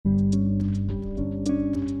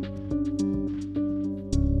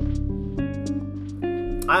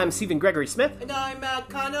I'm Stephen Gregory Smith. And I'm Matt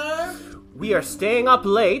Connor. We are staying up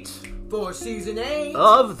late For season 8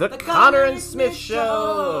 of the Connor and Smith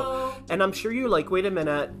Show. And I'm sure you're like, wait a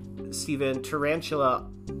minute, Stephen, Tarantula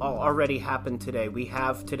already happened today. We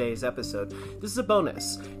have today's episode. This is a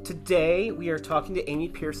bonus. Today we are talking to Amy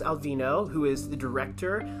Pierce Alvino, who is the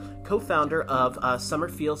director, co-founder of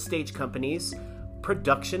Summerfield Stage Company's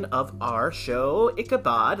production of our show,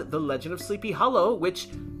 Ichabod, The Legend of Sleepy Hollow, which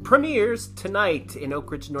premieres tonight in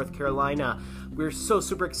Oak Ridge, North Carolina. We're so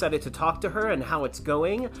super excited to talk to her and how it's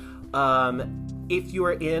going. If you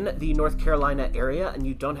are in the North Carolina area and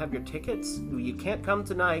you don't have your tickets, you can't come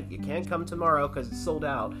tonight, you can't come tomorrow because it's sold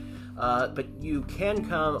out. But you can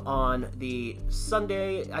come on the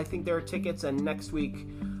Sunday, I think there are tickets, and next week,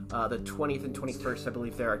 the 20th and 21st, I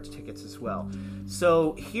believe there are tickets as well.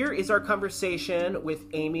 So here is our conversation with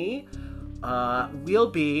Amy. We'll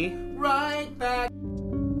be right back.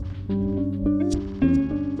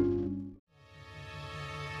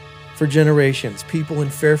 For generations, people in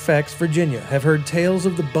Fairfax, Virginia have heard tales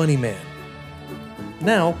of the Bunny Man.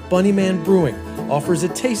 Now, Bunny Man Brewing offers a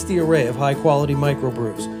tasty array of high-quality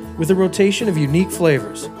microbrews with a rotation of unique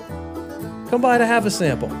flavors. Come by to have a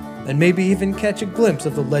sample, and maybe even catch a glimpse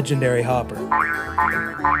of the legendary hopper.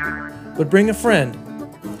 But bring a friend,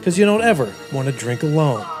 because you don't ever want to drink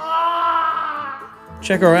alone.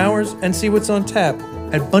 Check our hours and see what's on tap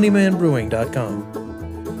at bunnymanbrewing.com.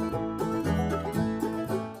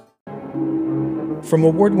 From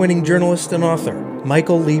award-winning journalist and author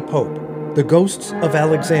Michael Lee Pope, The Ghosts of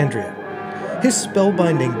Alexandria. His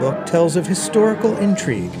spellbinding book tells of historical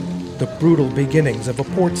intrigue, the brutal beginnings of a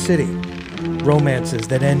port city, romances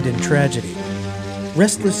that end in tragedy,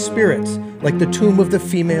 restless spirits like the tomb of the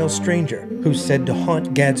female stranger who's said to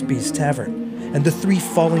haunt Gadsby's Tavern, and the 3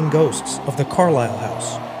 falling ghosts of the Carlisle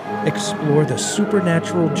House. Explore the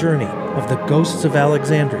supernatural journey of the Ghosts of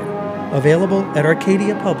Alexandria, available at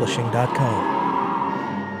arcadiapublishing.com.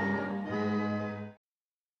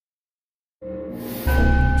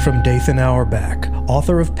 From Dathan Auerbach,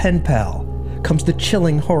 author of Pen Pal, comes the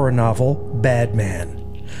chilling horror novel Bad Man.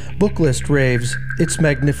 Booklist raves, it's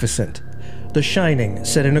magnificent. The Shining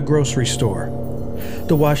set in a grocery store.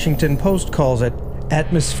 The Washington Post calls it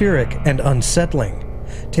atmospheric and unsettling,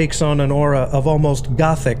 takes on an aura of almost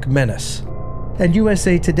gothic menace. And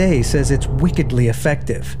USA Today says it's wickedly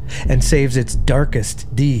effective and saves its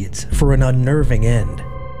darkest deeds for an unnerving end.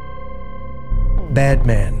 Bad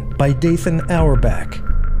Man by Dathan Auerbach.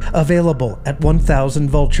 Available at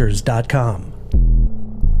 1000vultures.com.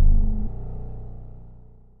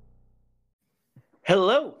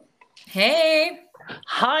 Hello. Hey.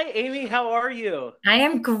 Hi, Amy. How are you? I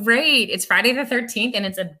am great. It's Friday the 13th, and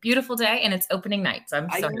it's a beautiful day, and it's opening night, so I'm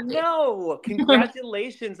so happy. I know.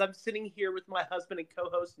 Congratulations. I'm sitting here with my husband and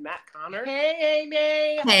co-host, Matt Connor. Hey,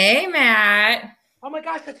 Amy. Hey, Matt. Oh my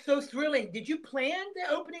gosh, that's so thrilling. Did you plan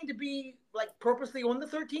the opening to be like purposely on the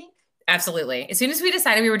 13th? Absolutely. As soon as we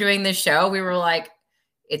decided we were doing this show, we were like,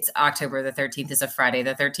 it's October the 13th. It's a Friday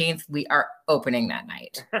the 13th. We are opening that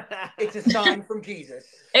night. It's a sign from Jesus.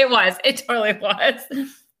 It was. It totally was.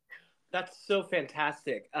 That's so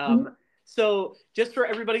fantastic. So just for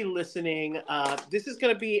everybody listening, this is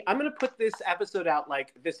going to be, I'm going to put this episode out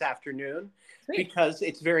like this afternoon. Sweet. Because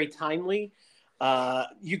it's very timely.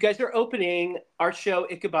 You guys are opening our show,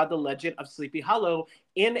 Ichabod, The Legend of Sleepy Hollow,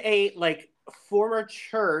 in a like former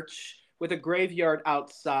church with a graveyard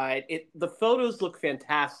outside. The photos look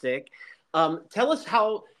fantastic. Tell us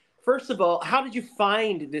first of all, how did you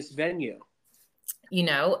find this venue? You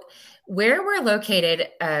know, where we're located,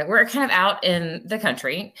 we're kind of out in the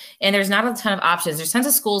country, and there's not a ton of options. There's tons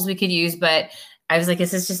of schools we could use, but I was like,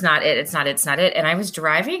 this is just not it. It's not it. And I was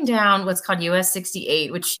driving down what's called US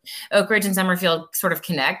 68, which Oak Ridge and Summerfield sort of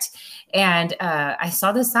connect. And I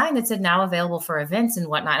saw this sign that said now available for events and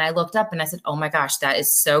whatnot. And I looked up and I said, oh my gosh, that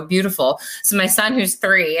is so beautiful. So my son, who's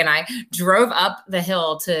 3, and I drove up the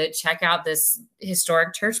hill to check out this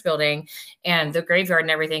historic church building and the graveyard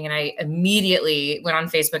and everything. And I immediately went on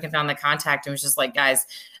Facebook and found the contact and was just like, guys,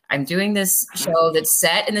 I'm doing this show that's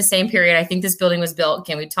set in the same period. I think this building was built.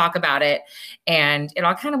 Can we talk about it? And it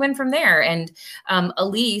all kind of went from there. And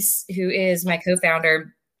Elise, who is my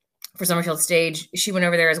co-founder for Summerfield Stage, she went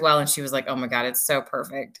over there as well. And she was like, oh my God, it's so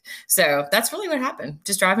perfect. So that's really what happened.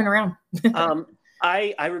 Just driving around.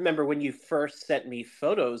 I remember when you first sent me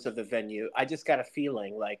photos of the venue, I just got a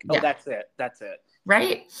feeling like, oh, Yeah. That's it.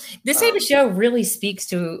 Right. This type of show really speaks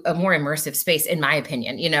to a more immersive space, in my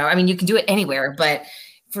opinion. You know, I mean, you can do it anywhere, but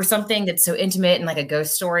for something that's so intimate and like a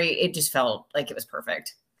ghost story, it just felt like it was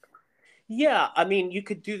perfect. Yeah, I mean, you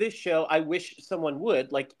could do this show. I wish someone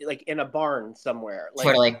would like in a barn somewhere. Like,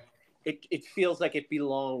 Totally. it feels like it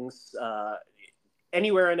belongs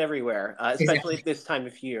anywhere and everywhere, especially at this time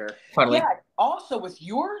of year. Totally. Yeah. Also, with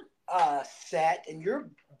your set and your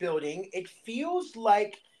building, it feels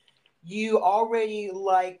like you already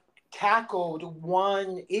like tackled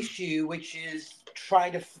one issue, which is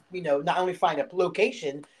trying to, not only find a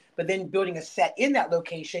location, but then building a set in that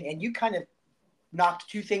location, and you kind of knocked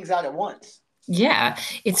two things out at once. Yeah,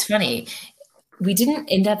 it's funny. We didn't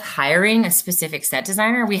end up hiring a specific set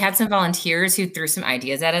designer. We had some volunteers who threw some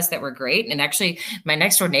ideas at us that were great. And actually, my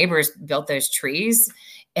next door neighbors built those trees,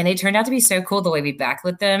 and they turned out to be so cool the way we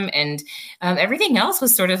backlit them. And everything else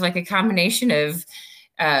was sort of like a combination of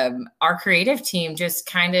our creative team just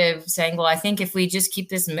kind of saying, well, I think if we just keep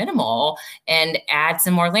this minimal and add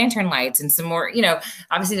some more lantern lights and some more,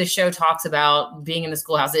 obviously the show talks about being in the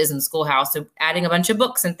schoolhouse, it is in the schoolhouse. So adding a bunch of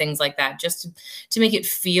books and things like that, just to make it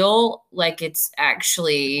feel like it's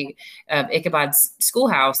actually Ichabod's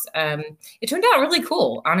schoolhouse. It turned out really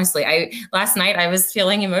cool. Honestly, last night I was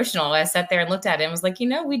feeling emotional. I sat there and looked at it and was like,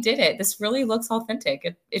 we did it. This really looks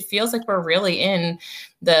authentic. It feels like we're really in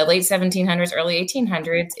the late 1700s, early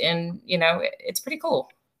 1800s. And, it's pretty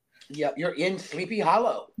cool. Yeah, you're in Sleepy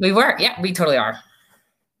Hollow. We were. Yeah, we totally are.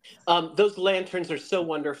 Those lanterns are so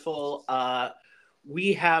wonderful.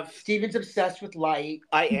 We have... Steven's obsessed with light.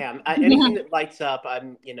 I am. Anything that lights up,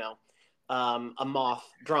 I'm, a moth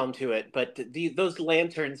drawn to it. But those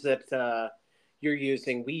lanterns that you're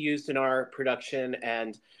using, we used in our production.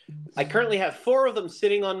 And I currently have 4 of them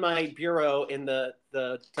sitting on my bureau in the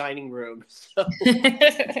dining room. So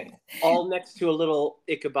all next to a little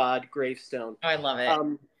Ichabod gravestone. Oh, I love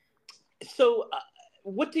it. So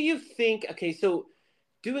what do you think? Okay, so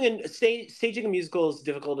staging a musical is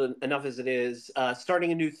difficult enough as it is.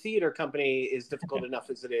 Starting a new theater company is difficult enough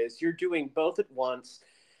as it is. You're doing both at once.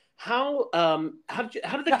 How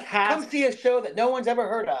did the cast come see a show that no one's ever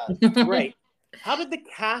heard of? Right. How did the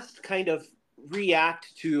cast kind of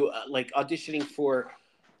react to auditioning for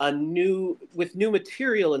with new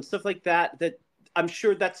material and stuff like that? That I'm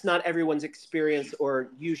sure that's not everyone's experience or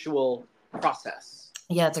usual process.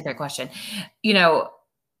 Yeah, that's a great question.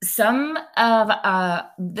 Some of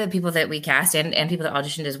the people that we cast and people that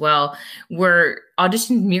auditioned as well were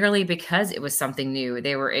auditioned merely because it was something new.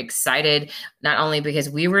 They were excited, not only because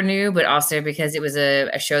we were new, but also because it was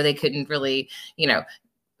a show they couldn't really,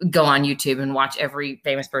 go on YouTube and watch every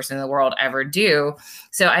famous person in the world ever do.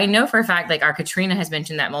 So I know for a fact, like our Katrina has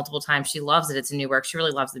mentioned that multiple times. She loves it. It's a new work. She really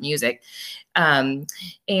loves the music. And,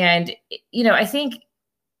 I think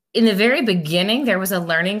in the very beginning, there was a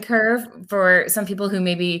learning curve for some people who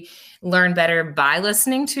maybe learn better by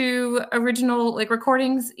listening to original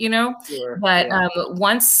recordings, Sure. But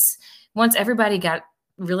once everybody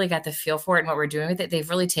really got the feel for it and what we're doing with it, they've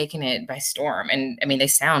really taken it by storm. And I mean, they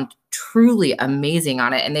sound truly amazing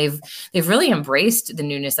on it. And they've really embraced the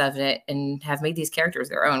newness of it and have made these characters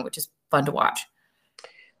their own, which is fun to watch.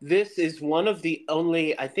 This is one of the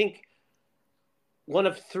only, I think, one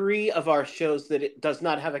of 3 of our shows that it does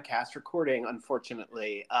not have a cast recording,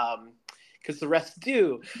 unfortunately, because the rest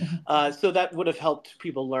do. So that would have helped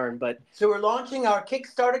people learn. But so we're launching our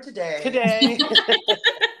Kickstarter today.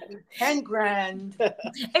 10 grand.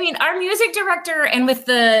 I mean, our music director and with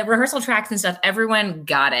the rehearsal tracks and stuff, everyone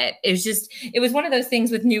got it. It was one of those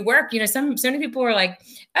things with new work. So many people were like,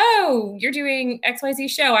 oh, you're doing XYZ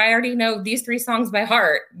show. I already know these 3 songs by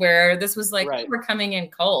heart, where this was like, right. We're coming in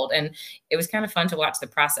cold. And it was kind of fun to watch the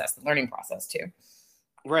learning process too.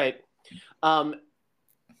 Right.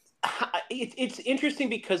 It's interesting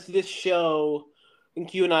because this show, I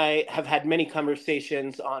think you and I have had many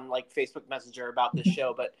conversations on Facebook Messenger about this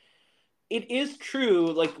show, but it is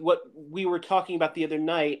true, like what we were talking about the other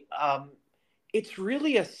night. It's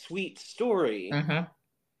really a sweet story. Mm-hmm.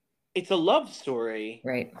 It's a love story,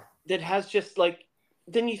 right? That has just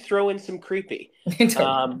then you throw in some creepy.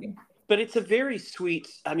 But it's a very sweet.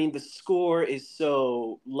 I mean, the score is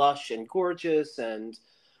so lush and gorgeous, and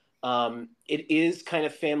it is kind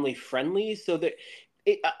of family friendly. So that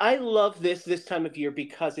I love this time of year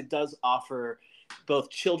because it does offer both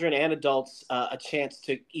children and adults a chance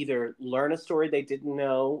to either learn a story they didn't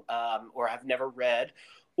know or have never read,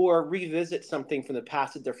 or revisit something from the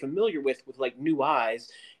past that they're familiar with new eyes.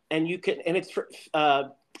 And it's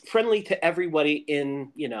friendly to everybody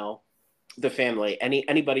in the family.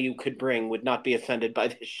 Anybody you could bring would not be offended by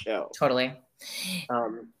this show. Totally.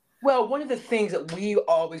 Well, one of the things that we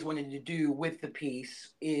always wanted to do with the piece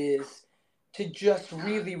is to just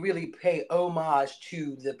really, really pay homage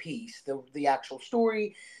to the piece, the actual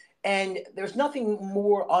story. And there's nothing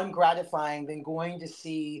more ungratifying than going to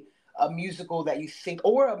see a musical that you think,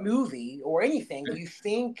 or a movie or anything that you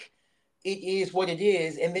think it is what it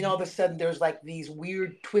is, and then all of a sudden there's like these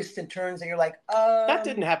weird twists and turns, and you're like, That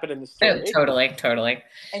didn't happen in the story. Oh, totally.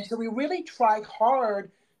 And so we really tried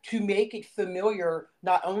hard to make it familiar,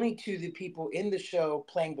 not only to the people in the show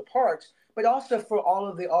playing the parts, but also for all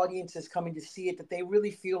of the audiences coming to see it, that they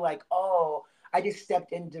really feel like, oh, I just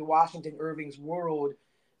stepped into Washington Irving's world,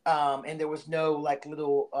 and there was no like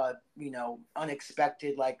little,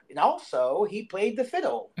 unexpected And also he played the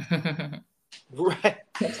fiddle. Right.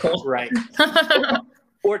 That's cool. Right.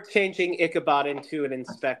 Or changing Ichabod into an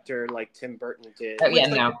inspector like Tim Burton did. Oh,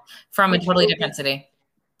 yeah, from a totally different city.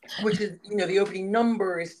 Which is, the opening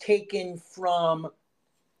number is taken from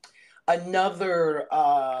another.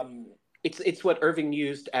 It's what Irving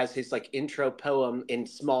used as his like intro poem in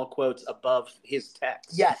small quotes above his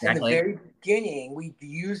text. Yes, exactly. In the very beginning, we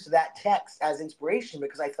used that text as inspiration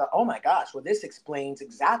because I thought, oh my gosh, well, this explains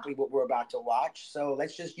exactly what we're about to watch. So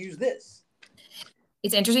let's just use this.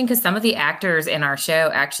 It's interesting because some of the actors in our show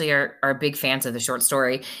actually are big fans of the short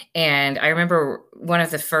story. And I remember one of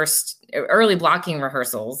the first early blocking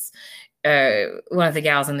rehearsals, one of the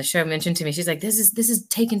gals in the show mentioned to me, she's like, this is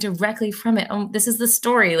taken directly from it. Oh, this is the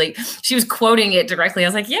story. Like she was quoting it directly. I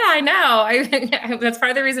was like, yeah, I know. That's part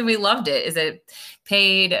of the reason we loved it, is it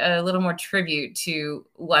paid a little more tribute to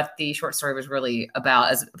what the short story was really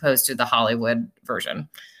about as opposed to the Hollywood version.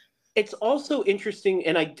 It's also interesting.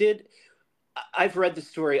 And I've read the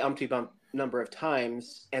story number of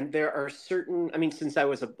times, and there are certain, since I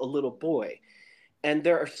was a little boy, and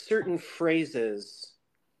there are certain phrases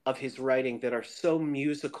of his writing that are so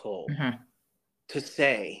musical to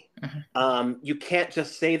say. You can't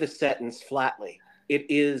just say the sentence flatly. It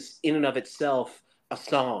is in and of itself a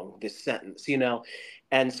song, this sentence,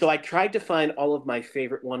 And so I tried to find all of my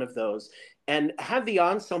favorite one of those and have the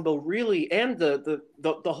ensemble really, and the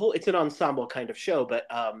whole, it's an ensemble kind of show, but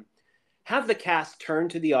have the cast turn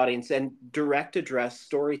to the audience and direct address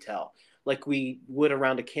storytell like we would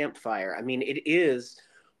around a campfire. It is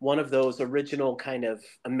one of those original kind of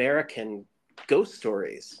American ghost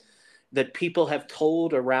stories that people have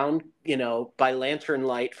told around, by lantern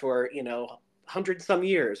light for, 100-some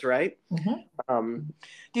years, right?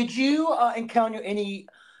 Did you encounter any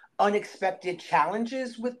unexpected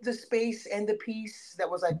challenges with the space and the piece that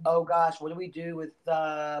was like, oh gosh, what do we do with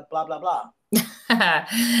blah, blah, blah?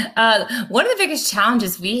 One of the biggest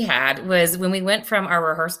challenges we had was when we went from our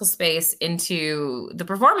rehearsal space into the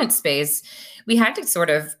performance space, we had to sort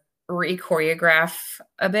of re-choreograph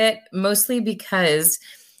a bit, mostly because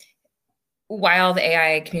while the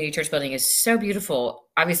AI community church building is so beautiful,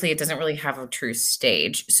 obviously it doesn't really have a true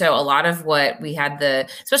stage. So a lot of what we had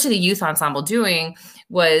especially the youth ensemble doing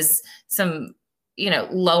was some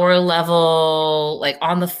lower level, like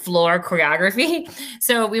on the floor choreography.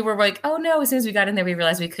 So we were like, oh no, as soon as we got in there, we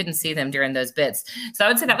realized we couldn't see them during those bits. So I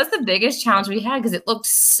would say that was the biggest challenge we had because it looked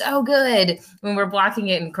so good when we're blocking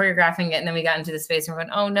it and choreographing it. And then we got into the space and we're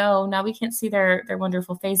going, oh no, now we can't see their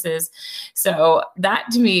wonderful faces. So that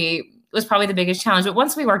to me was probably the biggest challenge. But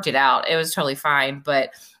once we worked it out, it was totally fine.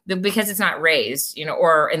 But because it's not raised, and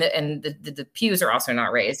the pews are also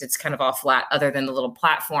not raised. It's kind of all flat other than the little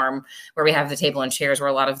platform where we have the table and chairs where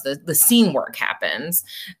a lot of the scene work happens.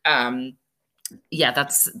 That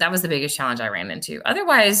was the biggest challenge I ran into.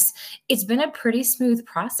 Otherwise, it's been a pretty smooth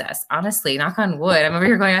process, honestly, knock on wood. I'm over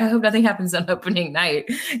here going, I hope nothing happens on opening night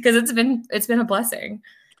because it's been a blessing.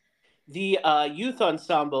 The youth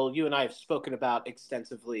ensemble you and I have spoken about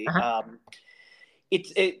extensively.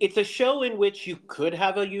 It's a show in which you could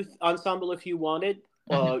have a youth ensemble if you wanted,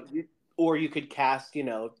 or you could cast,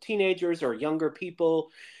 teenagers or younger people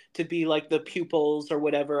to be like the pupils or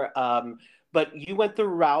whatever. But you went the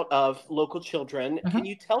route of local children. Can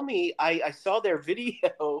you tell me, I saw their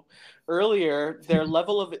video earlier, their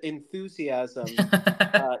level of enthusiasm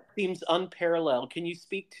seems unparalleled. Can you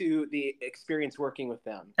speak to the experience working with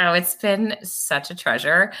them? Oh, it's been such a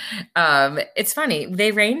treasure. It's funny.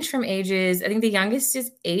 They range from ages, I think the youngest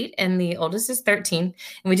is 8 and the oldest is 13. And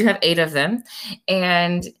we do have 8 of them.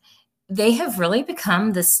 And they have really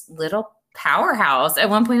become this little powerhouse. At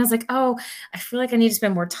one point I was like, oh, I feel like I need to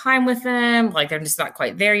spend more time with them. Like they're just not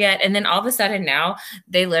quite there yet. And then all of a sudden now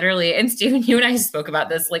they literally, and Steven, you and I spoke about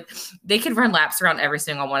this, like they could run laps around every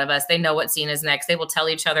single one of us. They know what scene is next. They will tell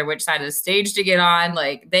each other which side of the stage to get on.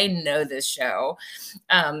 Like they know this show.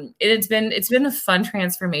 It's been a fun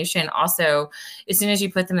transformation. Also, as soon as you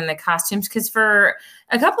put them in the costumes, because for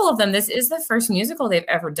a couple of them, this is the first musical they've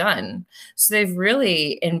ever done. So they've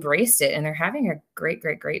really embraced it and they're having a great,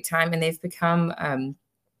 great, great time. And they've become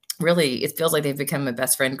really, it feels like they've become a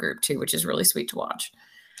best friend group too, which is really sweet to watch.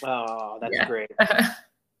 Oh, that's great.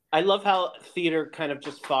 I love how theater kind of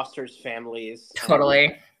just fosters families.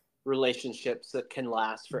 Totally. relationships that can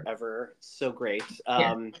last forever. So great.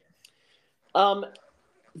 Yeah.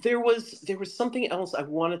 There was something else I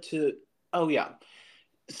wanted to. Oh yeah.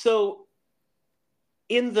 So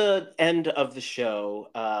in the end of the show,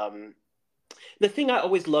 the thing I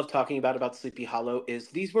always love talking about Sleepy Hollow is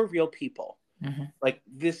these were real people. Mm-hmm. Like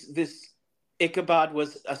this Ichabod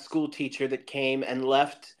was a school teacher that came and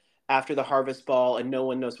left after the harvest ball, and no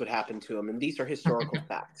one knows what happened to him. And these are historical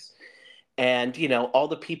facts. And all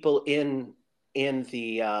the people in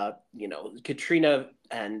the Katrina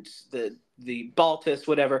and the Baltus,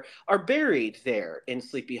 whatever, are buried there in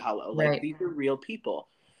Sleepy Hollow. Like Right. these are real people.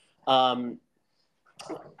 And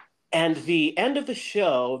the end of the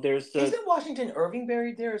show, there's the Isn't Washington Irving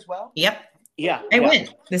buried there as well? Yep. yeah. I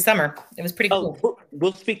went this summer. It was pretty cool.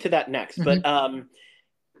 We'll speak to that next. Mm-hmm. But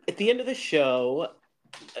at the end of the show,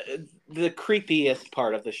 the creepiest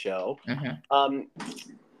part of the show. Mm-hmm.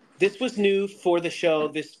 This was new for the show.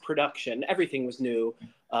 This production, everything was new.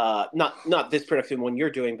 Not this production one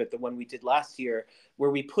you're doing, but the one we did last year,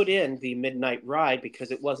 where we put in the midnight ride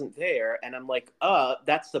because it wasn't there. And I'm like,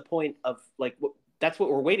 that's the point of like, that's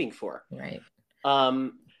what we're waiting for. Right.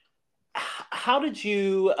 How did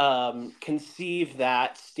you conceive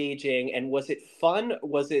that staging? And was it fun?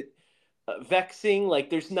 Was it vexing?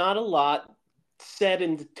 Like, there's not a lot said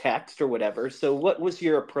in the text or whatever. So what was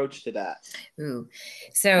your approach to that? Ooh.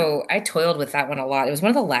 So I toiled with that one a lot. It was one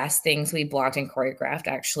of the last things we blocked and choreographed,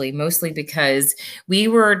 actually, mostly because we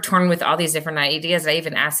were torn with all these different ideas. I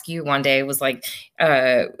even asked you one day, was like,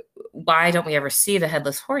 why don't we ever see the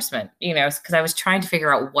Headless Horseman? Because I was trying to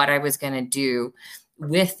figure out what I was going to do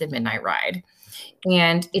with the Midnight Ride.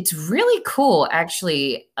 And it's really cool,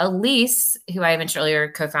 actually. Elise, who I mentioned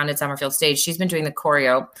earlier, co-founded Summerfield Stage, she's been doing the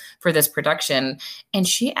choreo for this production. And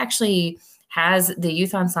she actually has the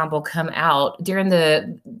youth ensemble come out when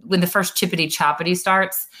the first Chippity Choppity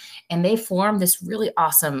starts, and they form this really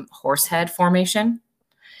awesome horse head formation.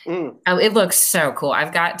 Oh, it looks so cool.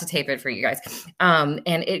 I've got to tape it for you guys. And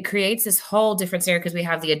it creates this whole different scenario because we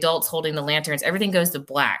have the adults holding the lanterns. Everything goes to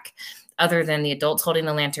black other than the adults holding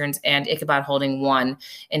the lanterns and Ichabod holding one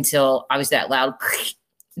until obviously that loud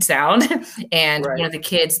sound. And Right. one of the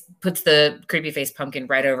kids puts the creepy face pumpkin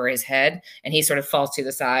right over his head and he sort of falls to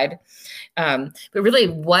the side. But really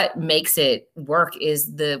what makes it work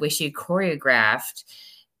is the way she choreographed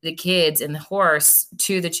the kids and the horse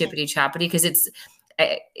to the Chippity Choppity, because it's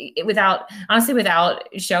without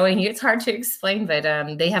showing you, it's hard to explain, but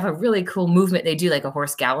they have a really cool movement. They do like a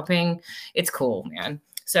horse galloping. It's cool, man.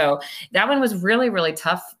 So that one was really, really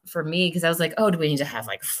tough for me because I was like, oh, do we need to have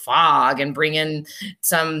like fog and bring in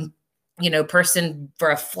some, person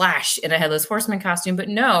for a flash in a Headless Horseman costume? But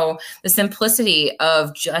no, the simplicity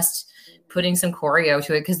of just putting some choreo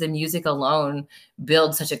to it, because the music alone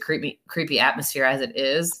builds such a creepy atmosphere as it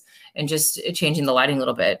is, and just changing the lighting a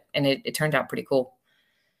little bit. And it turned out pretty cool.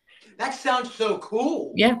 That sounds so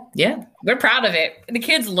cool. Yeah. We're proud of it. The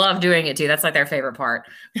kids love doing it too. That's like their favorite part.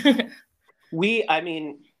 That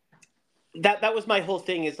was my whole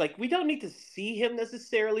thing, is like, we don't need to see him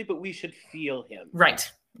necessarily, but we should feel him.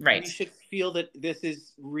 Right. We should feel that this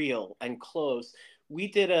is real and close. We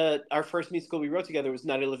did our first musical we wrote together was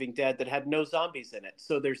Night of the Living Dead that had no zombies in it.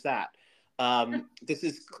 So there's that. This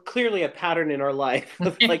is clearly a pattern in our life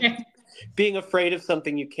of like being afraid of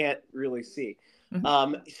something you can't really see.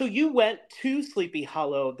 Mm-hmm. So you went to Sleepy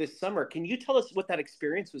Hollow this summer. Can you tell us what that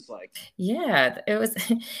experience was like? Yeah, it was.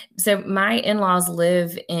 So my in-laws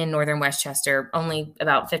live in northern Westchester, only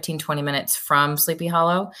about 15, 20 minutes from Sleepy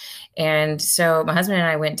Hollow. And so my husband and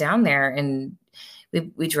I went down there, and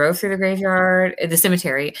we drove through the graveyard, the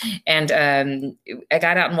cemetery, and I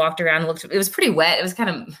got out and walked around and looked. It was pretty wet. It was kind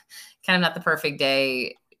of not the perfect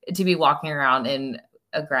day to be walking around in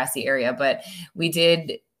a grassy area, but we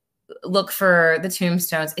did look for the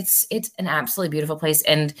tombstones. It's an absolutely beautiful place.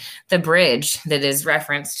 And the bridge that is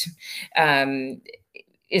referenced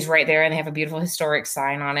is right there, and they have a beautiful historic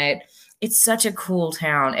sign on it. It's such a cool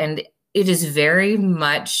town, and it is very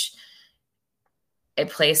much a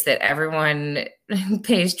place that everyone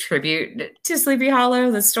pays tribute to Sleepy Hollow,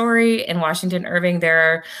 the story, in Washington Irving. There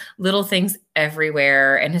are little things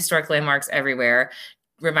everywhere and historic landmarks everywhere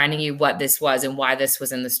reminding you what this was and why this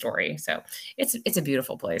was in the story. So it's a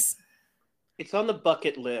beautiful place. It's on the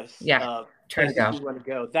bucket list. Yeah. Try to go. You want to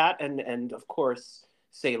go. That and of course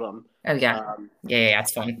Salem. Oh yeah. Yeah,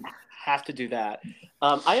 it's fun. Have to do that.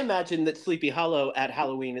 I imagine that Sleepy Hollow at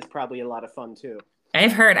Halloween is probably a lot of fun too.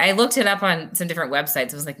 I've heard. I looked it up on some different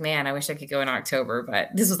websites. I was like, man, I wish I could go in October, but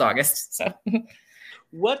this was August. So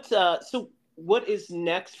what is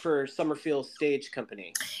next for Summerfield Stage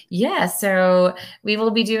Company? Yeah, so we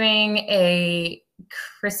will be doing a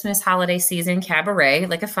Christmas holiday season cabaret,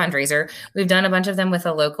 like a fundraiser. We've done a bunch of them with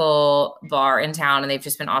a local bar in town, and they've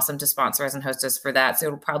just been awesome to sponsor us and host us for that. So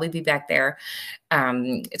it'll probably be back there.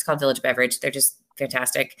 It's called Village Beverage. They're just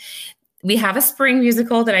fantastic. We have a spring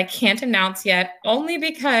musical that I can't announce yet, only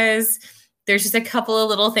because there's just a couple of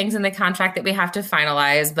little things in the contract that we have to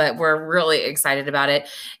finalize, but we're really excited about it.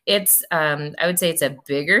 It's, I would say it's a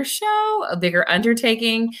bigger show, a bigger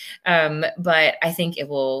undertaking, but I think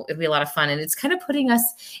it'll be a lot of fun. And it's kind of putting us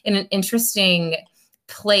in an interesting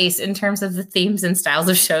place in terms of the themes and styles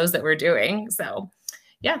of shows that we're doing. So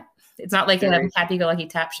yeah, it's not like a happy-go-lucky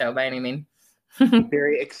tap show by any means.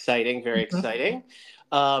 Very exciting, very exciting.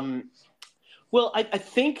 Well, I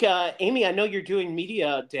think, Amy, I know you're doing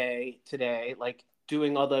media day today, like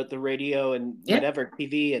doing all the radio and whatever,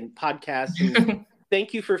 TV and podcasts. And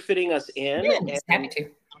thank you for fitting us in. Yeah, happy to.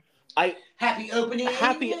 Happy opening.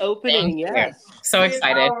 Happy opening, yes. So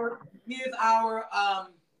excited. Give our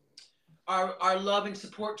love and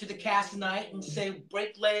support to the cast tonight and say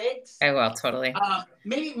break legs. I will, totally.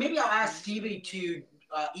 Maybe I'll ask Stevie to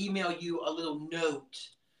email you a little note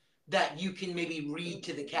that you can maybe read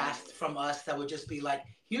to the cast from us that would just be like,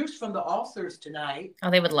 here's from the authors tonight. Oh,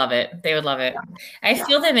 they would love it. They would love it. I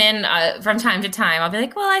feel them in from time to time. I'll be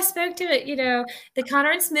like, well, I spoke to it, the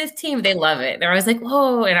Connor and Smith team. They love it. They're always like,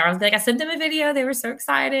 whoa. And I was like, I sent them a video. They were so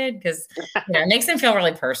excited because it makes them feel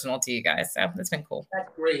really personal to you guys. So it's been cool.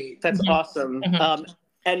 That's great. That's awesome.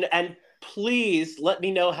 And please let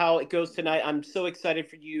me know how it goes tonight. I'm so excited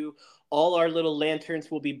for you. All our little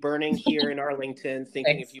lanterns will be burning here in Arlington,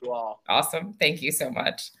 thinking of you all. Awesome. Thank you so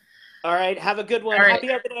much. All right. Have a good one. All right.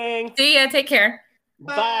 Happy opening. See ya. Take care.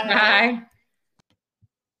 Bye.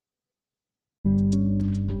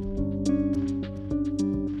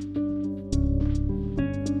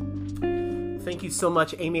 Thank you so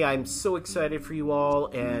much, Amy. I'm so excited for you all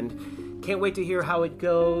and can't wait to hear how it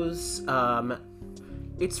goes.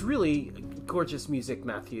 It's really gorgeous music,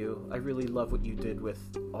 Matthew. I really love what you did with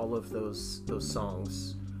all of those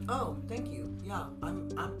songs. Oh, thank you. Yeah, I'm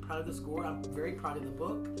proud of the score. I'm very proud of the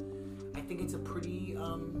book. I think it's a pretty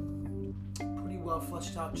well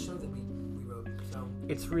fleshed out show that we wrote. So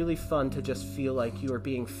it's really fun to just feel like you are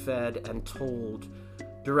being fed and told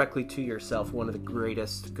directly to yourself one of the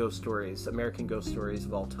greatest ghost stories, American ghost stories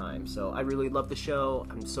of all time. So I really love the show.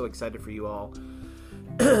 I'm so excited for you all.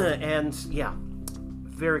 And yeah.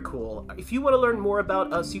 Very cool. If you want to learn more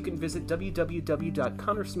about us, you can visit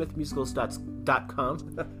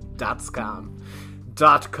www.connorsmithmusicals.com. That's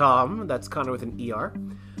Connor with an ER.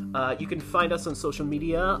 You can find us on social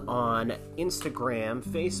media on Instagram,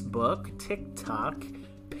 Facebook, TikTok,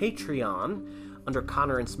 Patreon, under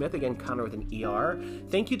Connor and Smith. Again, Connor with an ER.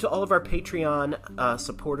 Thank you to all of our Patreon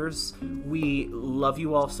supporters. We love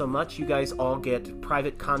you all so much. You guys all get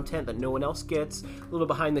private content that no one else gets. A little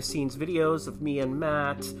behind-the-scenes videos of me and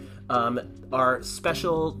Matt. Our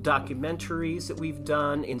special documentaries that we've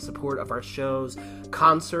done in support of our shows.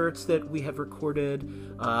 Concerts that we have recorded.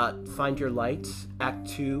 Find Your Light, Act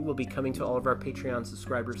 2 will be coming to all of our Patreon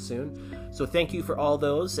subscribers soon. So thank you for all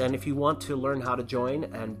those. And if you want to learn how to join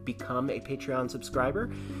and become a Patreon subscriber,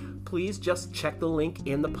 please just check the link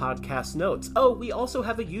in the podcast notes. Oh, we also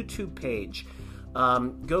have a YouTube page.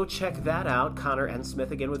 Go check that out, Connor and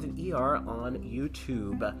Smith, again with an ER, on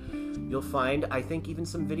YouTube. You'll find, I think, even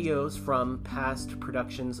some videos from past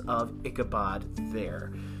productions of Ichabod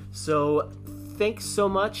there. So thanks so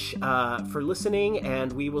much for listening,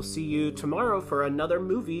 and we will see you tomorrow for another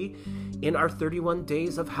movie in our 31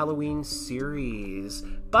 Days of Halloween series.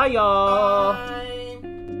 Bye, y'all! Bye.